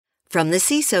From the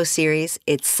CISO series,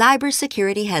 it's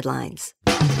Cybersecurity Headlines.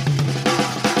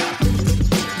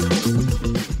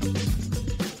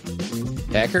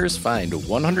 Hackers find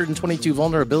 122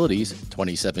 vulnerabilities,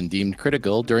 27 deemed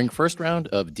critical during first round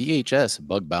of DHS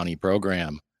bug bounty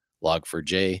program.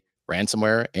 Log4j,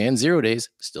 ransomware, and 0 days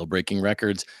still breaking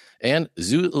records. And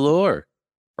Zoulor,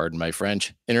 pardon my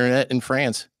French, internet in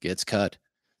France gets cut.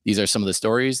 These are some of the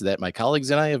stories that my colleagues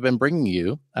and I have been bringing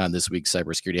you on this week's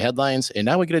Cybersecurity Headlines, and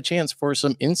now we get a chance for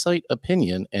some insight,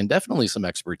 opinion, and definitely some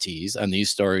expertise on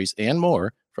these stories and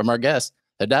more from our guest,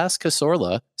 Hadas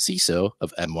Kasorla, CISO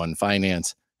of M1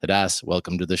 Finance. Hadas,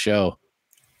 welcome to the show.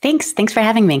 Thanks for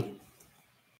having me.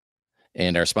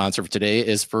 And our sponsor for today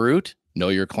is Farroot, Know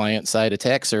Your Client Side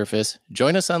Attack Surface.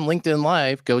 Join us on LinkedIn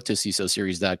Live. Go to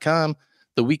CISOseries.com,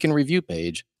 the Week in Review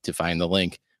page, to find the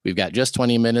link. We've got just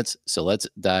 20 minutes, so let's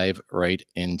dive right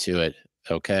into it.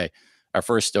 Okay, our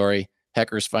first story,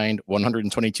 hackers find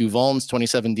 122 vulns,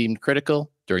 27 deemed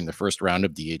critical during the first round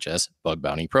of DHS bug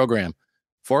bounty program.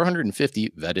 450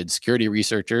 vetted security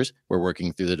researchers were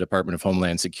working through the Department of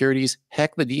Homeland Security's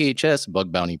Hack the DHS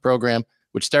bug bounty program,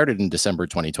 which started in December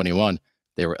 2021.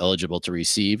 They were eligible to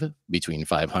receive between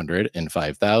 $500 and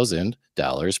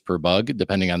 $5,000 per bug,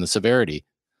 depending on the severity.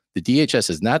 The DHS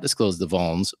has not disclosed the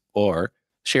vulns or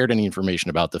shared any information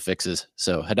about the fixes.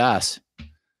 So, Hadas,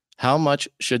 how much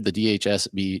should the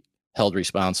DHS be held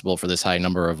responsible for this high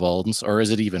number of vulns, or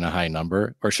is it even a high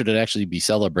number, or should it actually be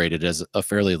celebrated as a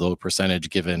fairly low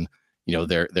percentage given,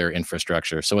 their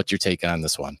infrastructure? So, what's your take on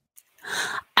this one?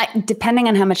 Depending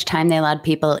on how much time they allowed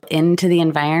people into the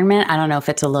environment, I don't know if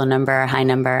it's a low number or high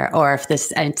number, or if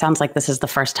it sounds like this is the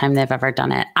first time they've ever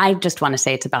done it. I just want to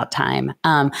say it's about time.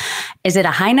 Is it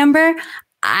a high number?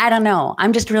 I don't know.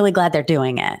 I'm just really glad they're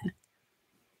doing it.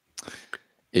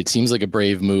 It seems like a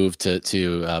brave move to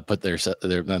put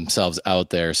themselves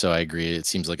out there. So I agree. It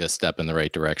seems like a step in the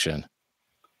right direction.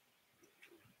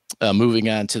 Moving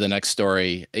on to the next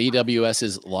story,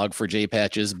 AWS's Log4j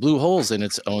patches blew holes in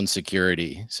its own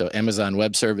security. So Amazon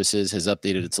Web Services has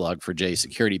updated its Log4j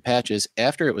security patches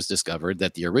after it was discovered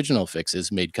that the original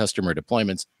fixes made customer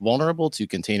deployments vulnerable to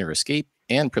container escape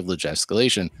and privilege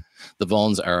escalation. The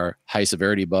vulns are high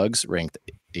severity bugs, ranked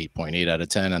 8.8 out of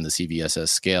 10 on the CVSS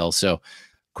scale. So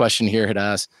question here,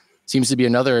 Hadas, seems to be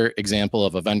another example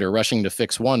of a vendor rushing to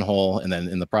fix one hole and then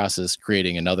in the process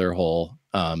creating another hole,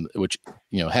 which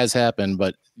has happened.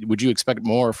 But would you expect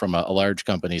more from a large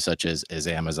company such as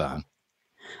Amazon?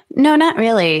 No, not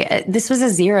really. This was a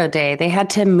 0 day. They had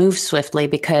to move swiftly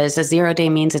because a 0 day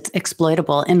means it's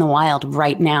exploitable in the wild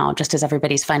right now, just as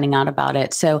everybody's finding out about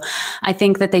it. So I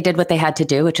think that they did what they had to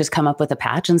do, which is come up with a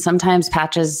patch. And sometimes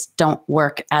patches don't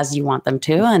work as you want them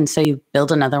to. And so you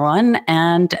build another one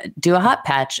and do a hot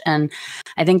patch. And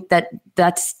I think that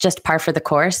that's just par for the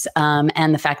course.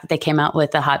 And the fact that they came out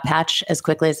with a hot patch as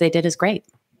quickly as they did is great.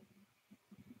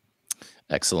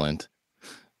 Excellent.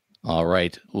 All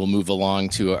right, we'll move along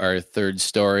to our third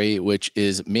story, which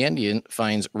is Mandiant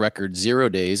finds record 0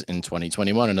 days in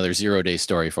 2021. Another 0 day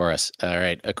story for us. All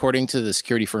right, according to the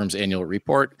security firm's annual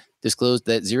report, disclosed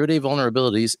that 0 day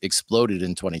vulnerabilities exploded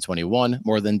in 2021,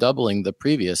 more than doubling the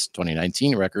previous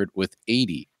 2019 record with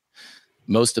 80.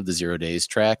 Most of the 0 days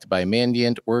tracked by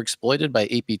Mandiant were exploited by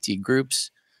APT groups,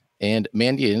 and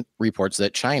Mandiant reports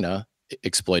that China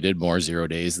exploited more 0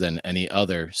 days than any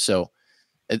other. So,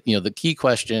 the key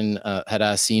question,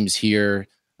 Hadas, seems here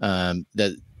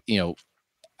that,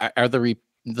 are the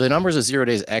numbers of 0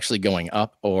 days actually going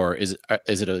up, or is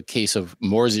it a case of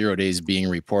more 0 days being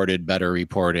reported, better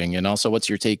reporting? And also, what's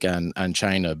your take on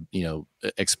China,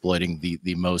 exploiting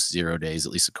the most 0 days,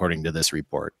 at least according to this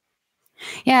report?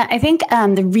 Yeah, I think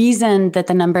the reason that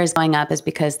the number is going up is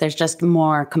because there's just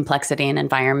more complexity in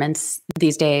environments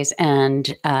these days.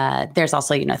 And there's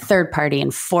also, third party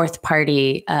and fourth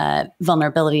party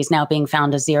vulnerabilities now being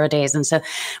found as 0 days. And so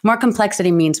more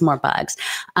complexity means more bugs.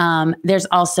 There's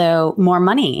also more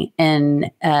money in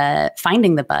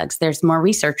finding the bugs. There's more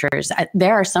researchers.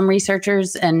 There are some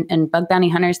researchers and bug bounty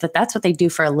hunters that's what they do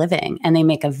for a living. And they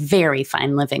make a very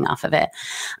fine living off of it.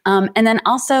 And then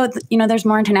also, there's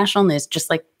more international news, just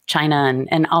like China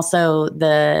and also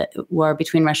the war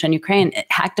between Russia and Ukraine.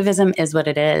 Hacktivism is what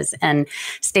it is, and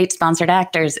state-sponsored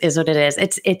actors is what it is.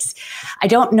 It's. I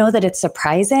don't know that it's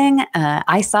surprising.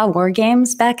 I saw war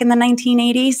games back in the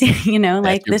 1980s.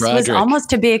 This was almost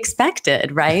to be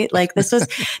expected, right? Like this was.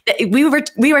 we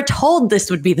were told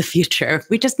this would be the future.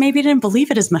 We just maybe didn't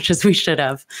believe it as much as we should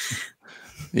have.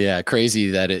 Yeah,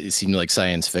 crazy that it seemed like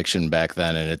science fiction back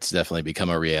then, and it's definitely become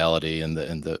a reality. And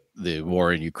the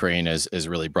war in Ukraine has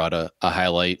really brought a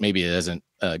highlight. Maybe it hasn't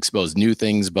expose new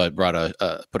things, but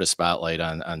put a spotlight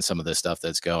on some of the stuff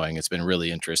that's going. It's been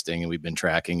really interesting, and we've been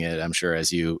tracking it, I'm sure,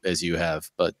 as you have,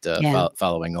 but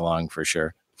following along for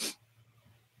sure.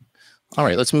 All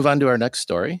right, let's move on to our next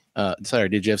story. Sorry,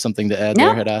 did you have something to add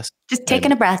there, Hadas? Just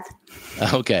taking a breath.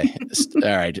 Okay.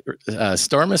 All right.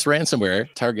 Stormus ransomware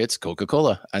targets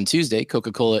Coca-Cola. On Tuesday,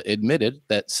 Coca-Cola admitted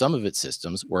that some of its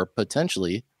systems were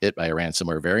potentially hit by a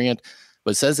ransomware variant,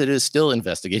 but says it is still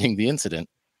investigating the incident.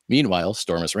 Meanwhile,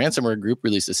 Stormus Ransomware Group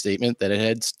released a statement that it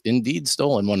had indeed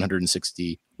stolen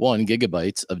 161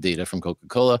 gigabytes of data from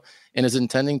Coca-Cola and is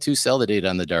intending to sell the data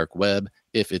on the dark web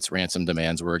if its ransom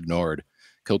demands were ignored.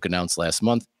 Coke announced last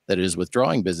month that it is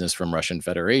withdrawing business from Russian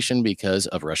Federation because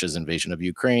of Russia's invasion of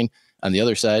Ukraine. On the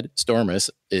other side, Stormus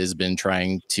has been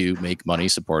trying to make money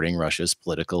supporting Russia's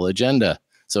political agenda.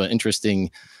 So an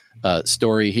interesting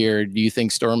story here. Do you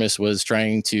think Stormus was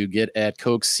trying to get at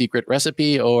Coke's secret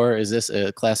recipe, or is this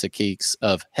a classic case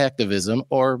of hacktivism,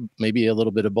 or maybe a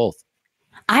little bit of both?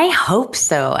 I hope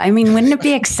so. I mean, wouldn't it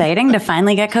be exciting to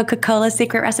finally get Coca-Cola's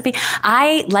secret recipe?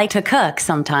 I like to cook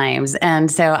sometimes.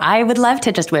 And so I would love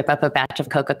to just whip up a batch of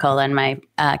Coca-Cola in my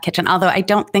kitchen, although I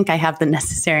don't think I have the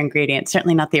necessary ingredients,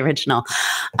 certainly not the original.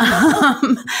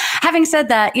 Having said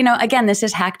that, again, this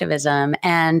is hacktivism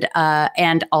and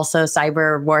also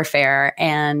cyber warfare.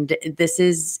 And this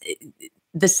is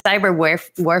the cyber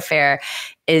warfare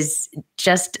is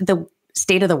just the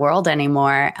state of the world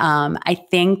anymore. I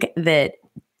think that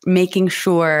making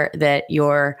sure that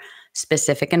your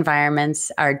specific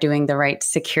environments are doing the right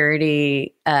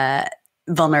security,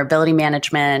 vulnerability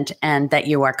management, and that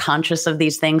you are conscious of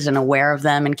these things and aware of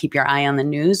them and keep your eye on the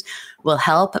news will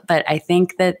help. But I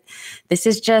think that this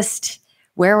is just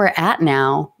where we're at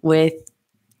now with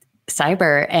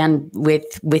cyber and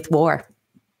with war.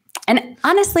 And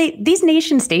honestly, these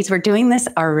nation states were doing this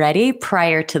already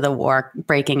prior to the war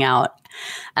breaking out.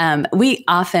 We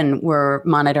often were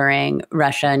monitoring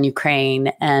Russia and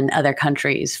Ukraine and other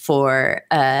countries for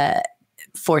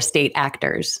state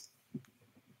actors.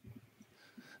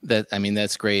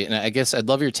 That's great. And I guess I'd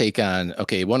love your take on,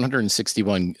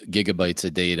 161 gigabytes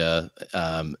of data.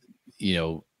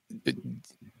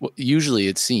 Usually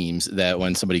it seems that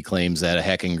when somebody claims that a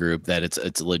hacking group, that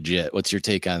it's legit. What's your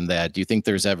take on that? Do you think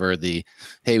there's ever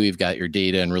hey, we've got your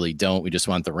data and really don't, we just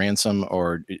want the ransom?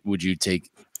 Or would you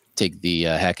take the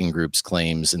hacking group's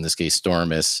claims, in this case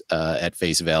Stormus, at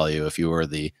face value if you were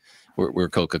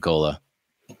Coca-Cola?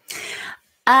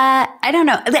 I don't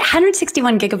know.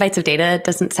 161 gigabytes of data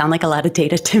doesn't sound like a lot of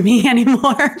data to me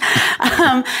anymore.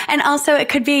 And also it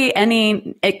could be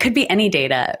any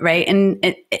data, right?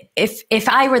 And if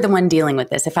I were the one dealing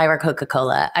with this, if I were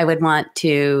Coca-Cola, I would want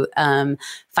to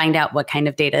find out what kind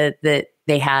of data that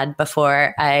they had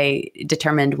before I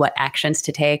determined what actions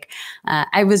to take.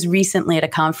 I was recently at a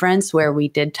conference where we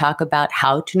did talk about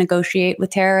how to negotiate with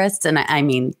terrorists, and I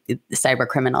mean the cyber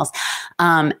criminals,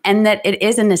 and that it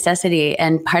is a necessity.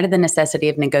 And part of the necessity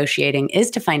of negotiating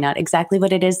is to find out exactly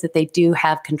what it is that they do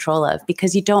have control of,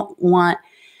 because you don't want,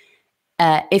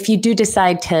 if you do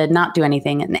decide to not do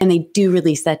anything and they do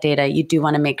release that data, you do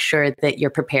want to make sure that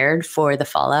you're prepared for the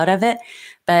fallout of it.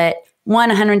 But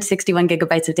 161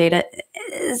 gigabytes of data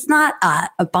is not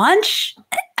a bunch.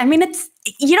 I mean,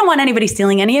 you don't want anybody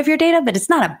stealing any of your data, but it's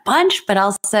not a bunch. But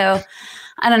also,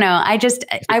 I don't know.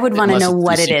 I would want to know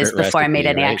what it is before I made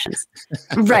any actions.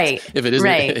 Right. If it isn't,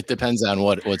 it depends on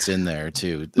what's in there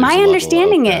too. My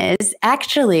understanding is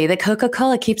actually that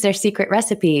Coca-Cola keeps their secret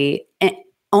recipe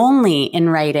only in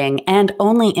writing and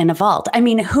only in a vault. I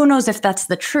mean, who knows if that's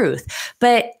the truth,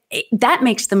 but that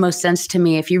makes the most sense to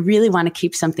me. If you really want to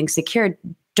keep something secure,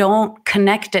 don't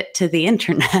connect it to the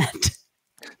internet.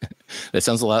 That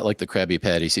sounds a lot like the Krabby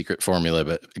Patty secret formula,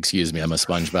 but excuse me, I'm a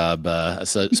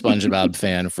SpongeBob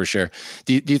fan for sure.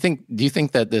 Do you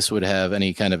think that this would have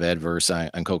any kind of adverse on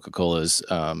Coca-Cola's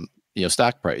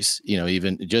stock price?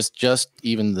 Even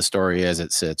even the story as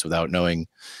it sits, without knowing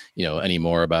any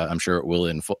more about, I'm sure it will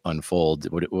unfold.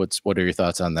 What are your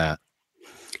thoughts on that?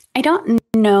 I don't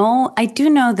know. I do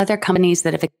know that there are companies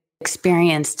that have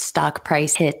experienced stock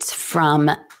price hits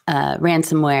from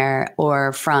ransomware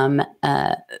or from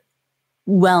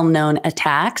well-known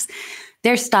attacks.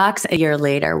 Their stocks a year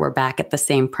later were back at the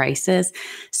same prices.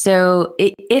 So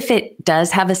if it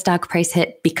does have a stock price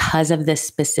hit because of this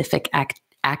specific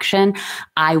action,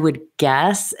 I would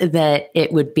guess that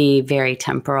it would be very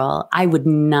temporal. I would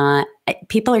not.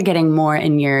 People are getting more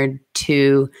inured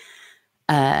to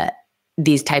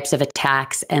these types of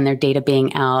attacks and their data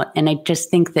being out. And I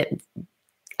just think that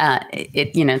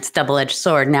it's a double-edged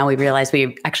sword. Now we realize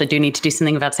we actually do need to do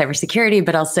something about cybersecurity,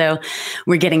 but also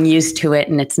we're getting used to it,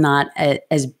 and it's not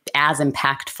as as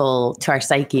impactful to our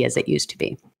psyche as it used to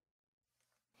be.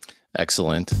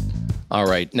 Excellent. All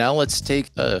right, now let's take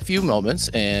a few moments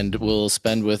and we'll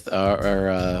spend with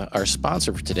our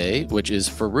sponsor for today, which is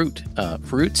Faroot.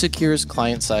 Faroot secures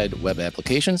client-side web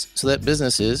applications so that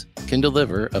businesses can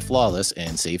deliver a flawless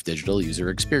and safe digital user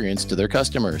experience to their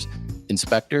customers.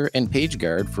 Inspector and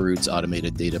PageGuard, Faroot's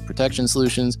automated data protection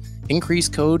solutions, increase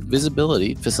code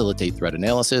visibility, facilitate threat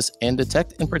analysis, and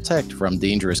detect and protect from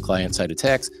dangerous client-side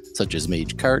attacks such as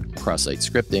Magecart, cross-site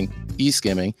scripting,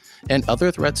 e-skimming, and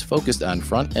other threats focused on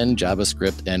front-end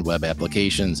JavaScript and web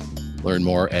applications. Learn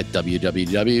more at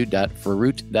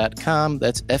www.faroot.com.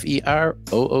 That's FEROOT.com.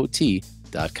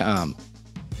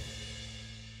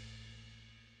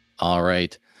 All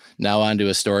right. Now on to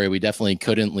a story we definitely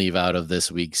couldn't leave out of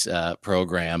this week's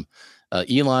program.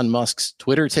 Elon Musk's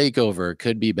Twitter takeover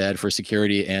could be bad for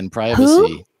security and privacy.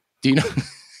 Who? Do you know?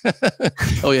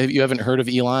 Oh, you haven't heard of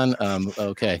Elon?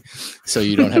 Okay. So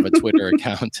you don't have a Twitter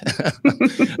account.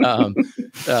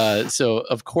 So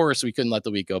of course we couldn't let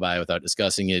the week go by without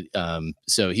discussing it.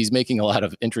 So he's making a lot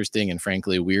of interesting and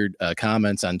frankly weird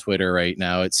comments on Twitter right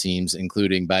now, it seems,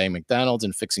 including buying McDonald's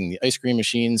and fixing the ice cream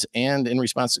machines. And in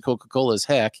response to Coca-Cola's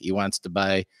hack, he wants to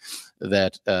buy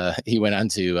that he went on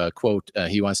to quote,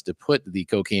 he wants to put the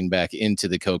cocaine back into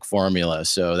the Coke formula.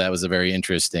 So that was a very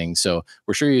interesting. So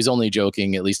we're sure he was only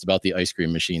joking, at least about the ice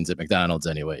cream machines at McDonald's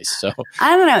anyways. So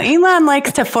I don't know. Elon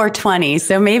likes to 420.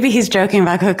 So maybe he's joking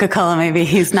about Coca-Cola. Maybe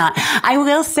he's not. I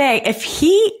will say if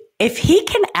he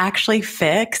can actually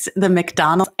fix the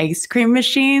McDonald's ice cream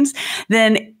machines,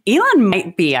 then Elon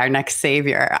might be our next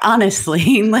savior,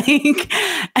 honestly.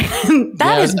 That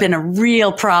has been a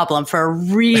real problem for a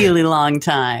really long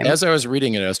time. As I was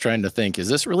reading it, I was trying to think, is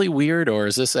this really weird or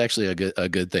is this actually a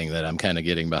good thing that I'm kind of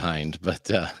getting behind? But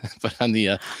on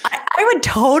the I would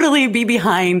totally be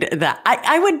behind that.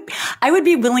 I would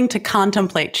be willing to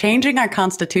contemplate changing our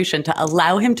constitution to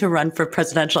allow him to run for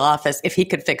presidential office if he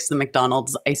could fix the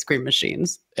McDonald's ice cream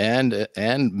machines. And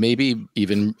maybe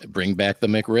even bring back the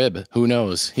McRib. Who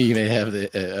knows? He may have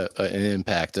an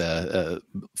impact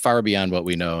far beyond what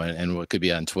we know and what could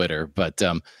be on Twitter. But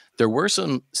there were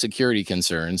some security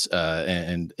concerns,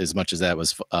 and as much as that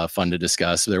was fun to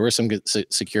discuss, there were some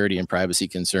security and privacy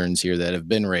concerns here that have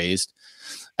been raised.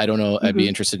 I don't know. Mm-hmm. I'd be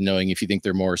interested in knowing if you think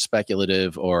they're more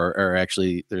speculative or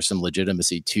actually there's some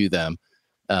legitimacy to them.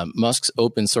 Musk's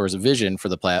open source vision for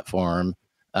the platform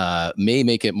may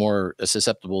make it more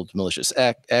susceptible to malicious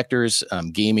actors,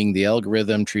 gaming the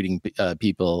algorithm, treating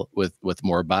people with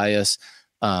more bias.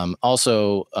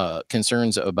 Also,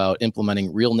 concerns about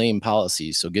implementing real name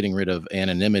policies, so getting rid of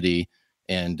anonymity,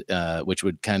 and which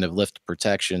would kind of lift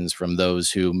protections from those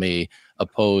who may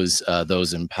oppose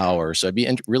those in power. So I'd be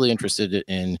really interested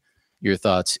in your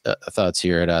thoughts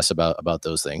here at us about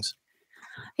those things.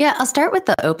 Yeah, I'll start with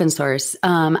the open source.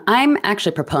 I'm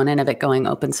actually a proponent of it going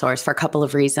open source for a couple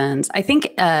of reasons. I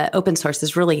think open source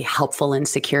is really helpful in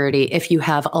security if you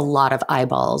have a lot of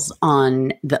eyeballs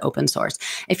on the open source.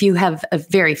 If you have a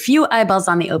very few eyeballs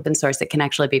on the open source, it can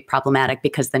actually be problematic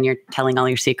because then you're telling all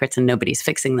your secrets and nobody's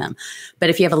fixing them. But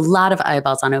if you have a lot of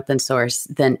eyeballs on open source,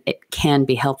 then it can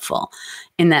be helpful.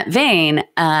 In that vein,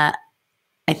 I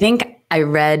think I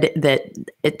read that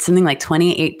it's something like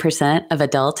 28% of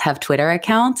adults have Twitter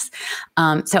accounts.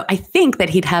 So I think that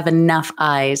he'd have enough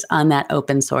eyes on that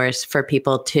open source for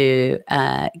people to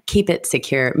keep it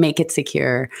secure, make it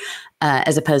secure,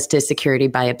 as opposed to security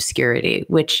by obscurity,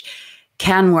 which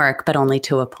can work, but only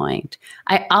to a point.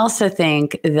 I also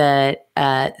think that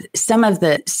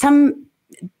some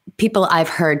people I've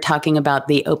heard talking about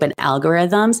the open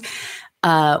algorithms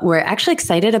were actually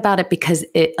excited about it because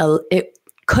it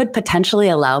could potentially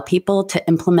allow people to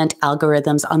implement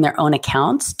algorithms on their own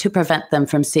accounts to prevent them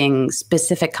from seeing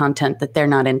specific content that they're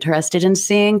not interested in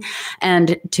seeing,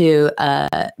 and to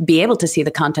be able to see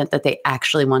the content that they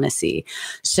actually want to see.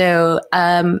 So,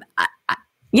 I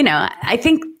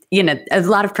think, a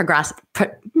lot of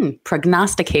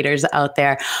prognosticators out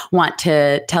there want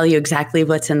to tell you exactly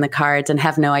what's in the cards and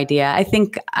have no idea. I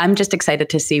think I'm just excited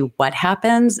to see what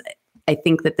happens. I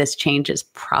think that this change is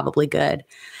probably good.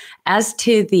 As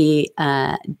to the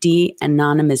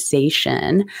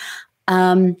de-anonymization,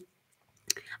 I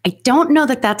don't know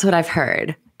that that's what I've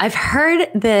heard. I've heard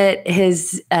that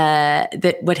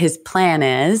that what his plan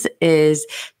is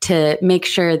to make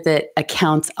sure that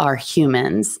accounts are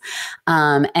humans,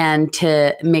 and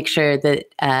to make sure that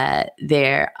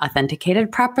they're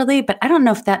authenticated properly. But I don't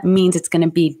know if that means it's going to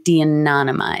be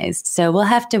de-anonymized. So we'll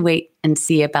have to wait and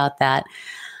see about that.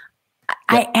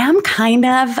 I am kind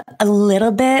of a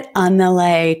little bit on the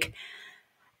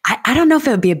I don't know if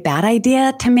it would be a bad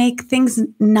idea to make things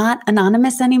not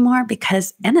anonymous anymore,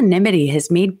 because anonymity has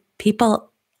made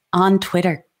people on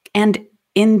Twitter and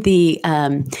in the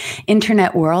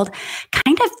internet world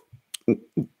kind of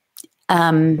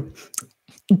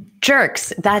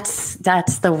jerks. That's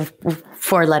the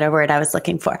 4-letter word I was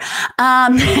looking for.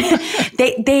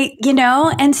 They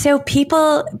and so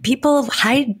people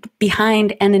hide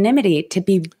behind anonymity to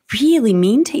be really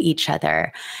mean to each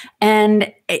other,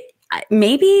 and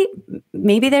maybe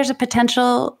there's a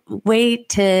potential way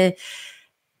to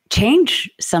change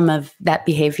some of that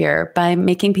behavior by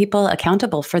making people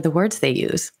accountable for the words they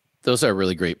use. Those are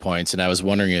really great points. And I was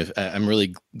wondering if I'm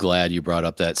really glad you brought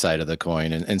up that side of the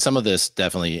coin. And some of this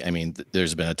definitely, I mean,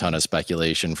 there's been a ton of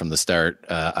speculation from the start,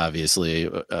 obviously,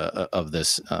 of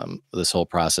this whole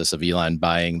process of Elon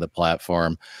buying the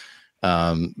platform.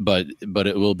 But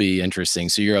it will be interesting.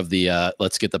 So you're of the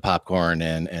let's get the popcorn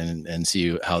and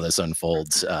see how this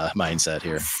unfolds mindset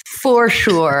here. For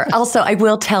sure. Also, I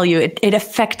will tell you, it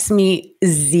affects me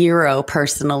zero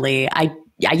personally. I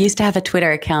used to have a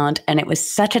Twitter account, and it was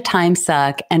such a time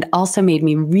suck, and also made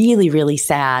me really, really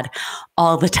sad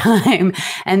all the time.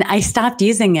 And I stopped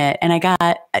using it, and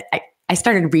I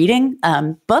started reading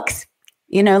books,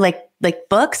 like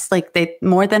books, like they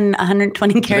more than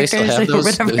 120 characters or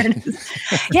whatever it is.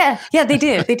 Yeah, they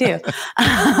do.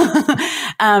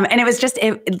 And it was just,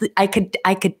 I could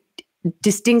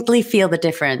distinctly feel the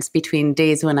difference between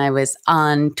days when I was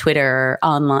on Twitter,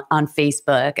 on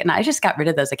Facebook, and I just got rid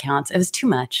of those accounts. It was too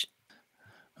much.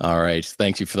 All right.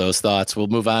 Thank you for those thoughts. We'll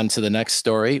move on to the next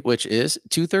story, which is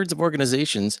 2/3 of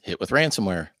organizations hit with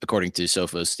ransomware. According to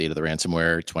Sophos State of the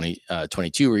Ransomware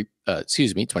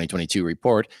 2022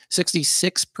 report,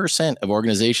 66% of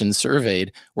organizations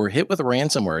surveyed were hit with a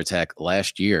ransomware attack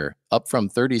last year, up from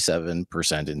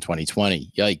 37% in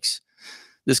 2020. Yikes.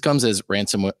 This comes as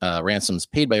ransoms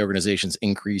paid by organizations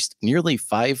increased nearly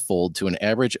fivefold to an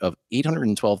average of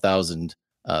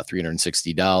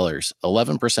 $812,360.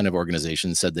 11% of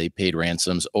organizations said they paid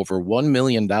ransoms over $1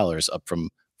 million, up from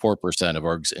 4% of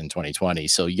orgs in 2020.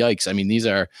 So yikes. I mean, these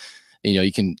are,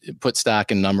 you can put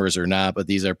stock in numbers or not, but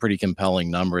these are pretty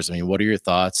compelling numbers. I mean, what are your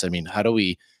thoughts? I mean, how do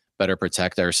we better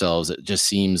protect ourselves? It just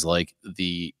seems like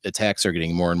the attacks are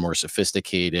getting more and more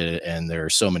sophisticated, and there are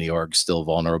so many orgs still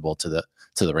vulnerable to the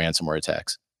ransomware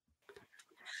attacks.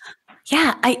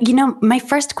 Yeah, my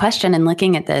first question in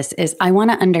looking at this is I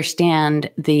want to understand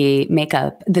the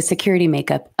security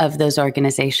makeup of those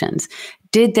organizations.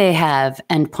 Did they have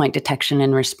endpoint detection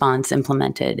and response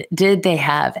implemented? Did they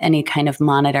have any kind of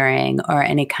monitoring or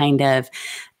any kind of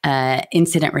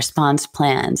incident response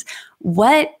plans?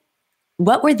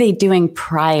 What were they doing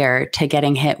prior to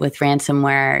getting hit with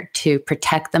ransomware to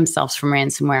protect themselves from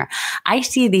ransomware? I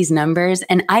see these numbers,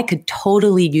 and I could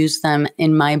totally use them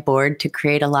in my board to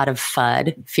create a lot of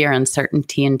FUD, fear,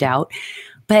 uncertainty, and doubt.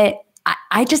 But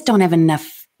I just don't have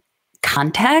enough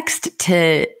context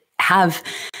to have,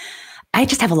 I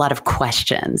just have a lot of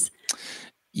questions.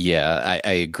 Yeah,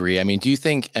 I agree. I mean,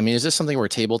 is this something where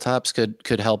tabletops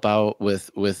could help out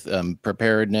with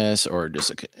preparedness, or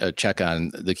just a check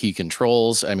on the key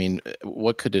controls? I mean,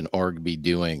 what could an org be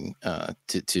doing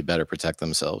to better protect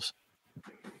themselves?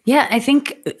 Yeah, I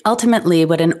think ultimately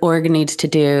what an org needs to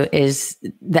do is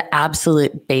the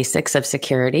absolute basics of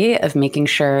security, of making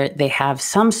sure they have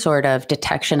some sort of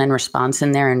detection and response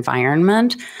in their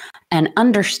environment and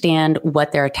understand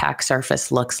what their attack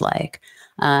surface looks like.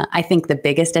 I think the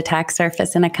biggest attack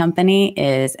surface in a company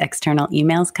is external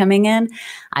emails coming in.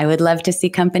 I would love to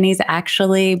see companies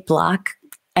actually block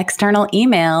external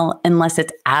email unless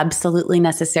it's absolutely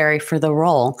necessary for the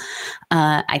role.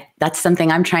 That's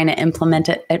something I'm trying to implement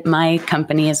at my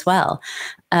company as well.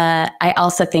 I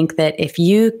also think that if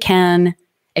you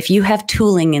have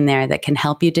tooling in there that can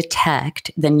help you detect,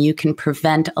 then you can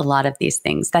prevent a lot of these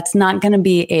things. That's not going to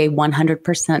be a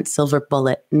 100% silver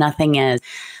bullet. Nothing is.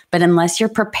 But unless you're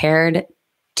prepared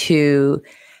to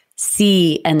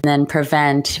see and then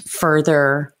prevent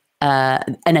further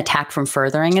an attack from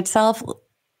furthering itself,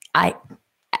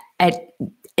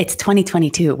 it's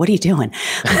 2022. What are you doing?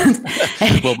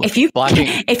 Well, if you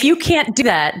can't do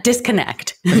that,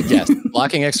 disconnect. Yes,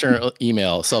 blocking external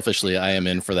email. Selfishly, I am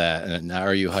in for that. And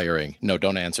are you hiring? No,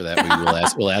 don't answer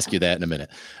that. We'll ask you that in a minute.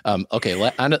 Okay,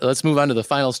 let's move on to the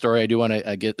final story. I do want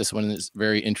to get this one. Is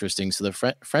very interesting. So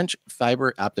the French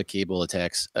fiber optic cable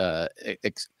attacks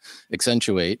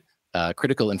accentuate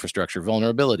critical infrastructure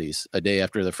vulnerabilities a day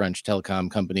after the French telecom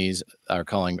companies are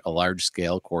calling a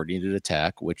large-scale coordinated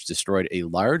attack, which destroyed a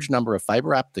large number of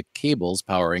fiber optic cables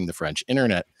powering the French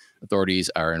internet. Authorities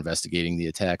are investigating the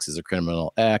attacks as a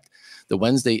criminal act. The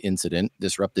Wednesday incident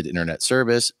disrupted internet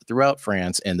service throughout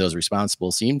France, and those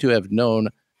responsible seem to have known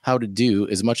how to do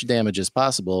as much damage as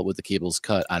possible with the cables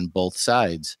cut on both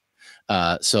sides.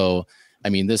 So, I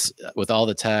mean, this with all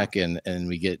the tech and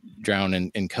we get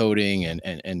drowned in coding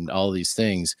and all these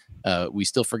things, we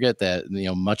still forget that,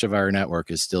 much of our network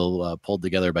is still pulled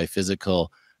together by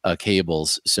physical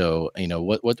cables. So,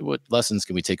 what lessons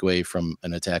can we take away from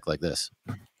an attack like this?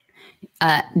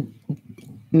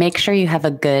 Make sure you have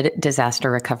a good disaster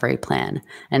recovery plan.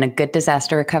 And a good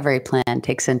disaster recovery plan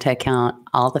takes into account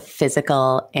all the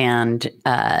physical and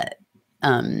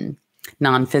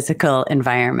non-physical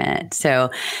environment. So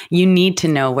you need to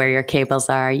know where your cables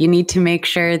are. You need to make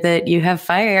sure that you have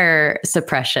fire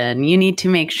suppression. You need to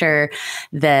make sure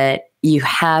that you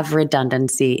have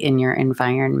redundancy in your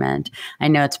environment. I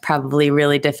know it's probably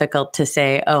really difficult to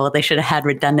say, oh, well, they should have had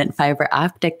redundant fiber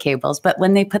optic cables. But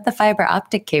when they put the fiber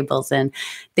optic cables in,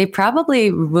 they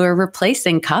probably were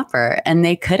replacing copper, and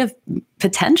they could have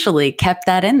potentially kept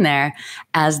that in there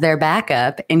as their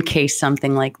backup in case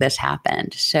something like this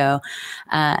happened. So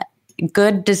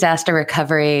good disaster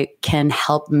recovery can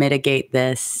help mitigate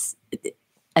this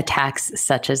attacks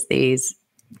such as these.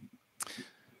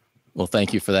 Well,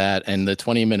 thank you for that. And the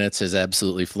 20 minutes has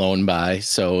absolutely flown by.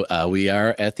 So we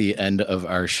are at the end of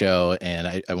our show.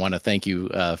 And I want to thank you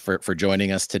for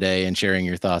joining us today and sharing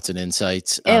your thoughts and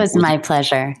insights. It was my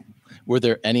pleasure. Were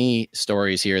there any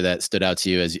stories here that stood out to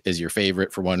you as your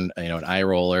favorite, for one, an eye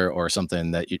roller or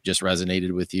something that just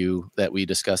resonated with you that we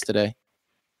discussed today?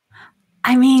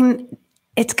 I mean,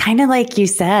 it's kind of like you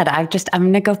said, I'm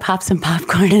going to go pop some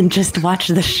popcorn and just watch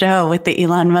the show with the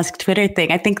Elon Musk Twitter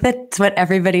thing. I think that's what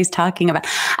everybody's talking about.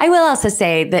 I will also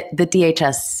say that the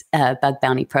DHS bug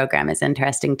bounty program is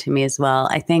interesting to me as well.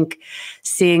 I think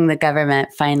seeing the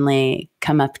government finally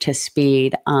come up to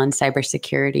speed on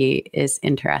cybersecurity is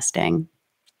interesting.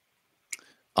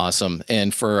 Awesome.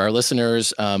 And for our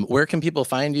listeners, where can people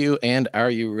find you, and are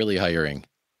you really hiring?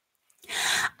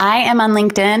 I am on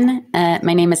LinkedIn.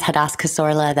 My name is Hadas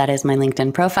Kasorla. That is my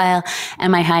LinkedIn profile.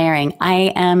 Am I hiring?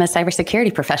 I am a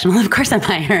cybersecurity professional. Of course I'm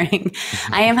hiring.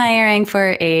 I am hiring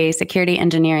for a security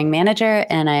engineering manager,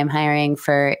 and I am hiring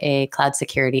for a cloud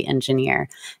security engineer.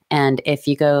 And if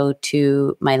you go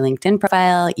to my LinkedIn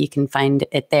profile, you can find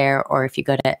it there. Or if you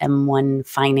go to M1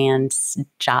 Finance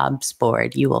jobs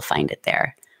board, you will find it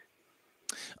there.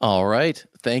 All right.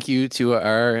 Thank you to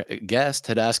our guest,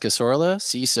 Hadas Kasorla,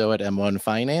 CISO at M1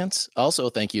 Finance. Also,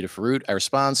 thank you to Farut, our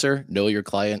sponsor, Know Your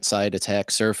Client Side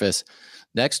Attack Surface.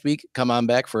 Next week, come on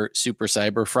back for Super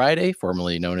Cyber Friday,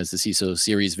 formerly known as the CISO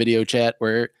Series video chat,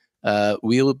 where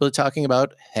we will be talking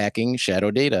about hacking shadow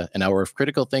data, an hour of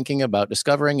critical thinking about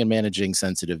discovering and managing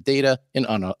sensitive data in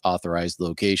unauthorized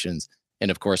locations. And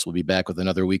of course, we'll be back with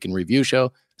another Week in Review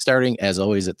show, starting as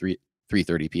always at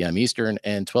 3:30 p.m. Eastern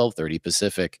and 12:30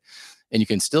 Pacific. And you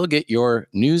can still get your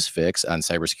news fix on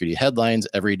cybersecurity headlines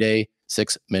every day,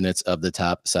 6 minutes of the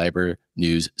top cyber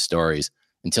news stories.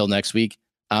 Until next week,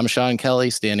 I'm Sean Kelly,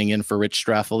 standing in for Rich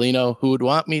Straffolino, who would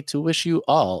want me to wish you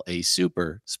all a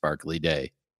super sparkly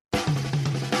day.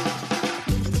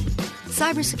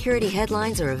 Cybersecurity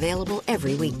headlines are available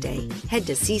every weekday. Head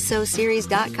to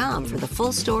CISOseries.com for the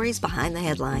full stories behind the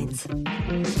headlines.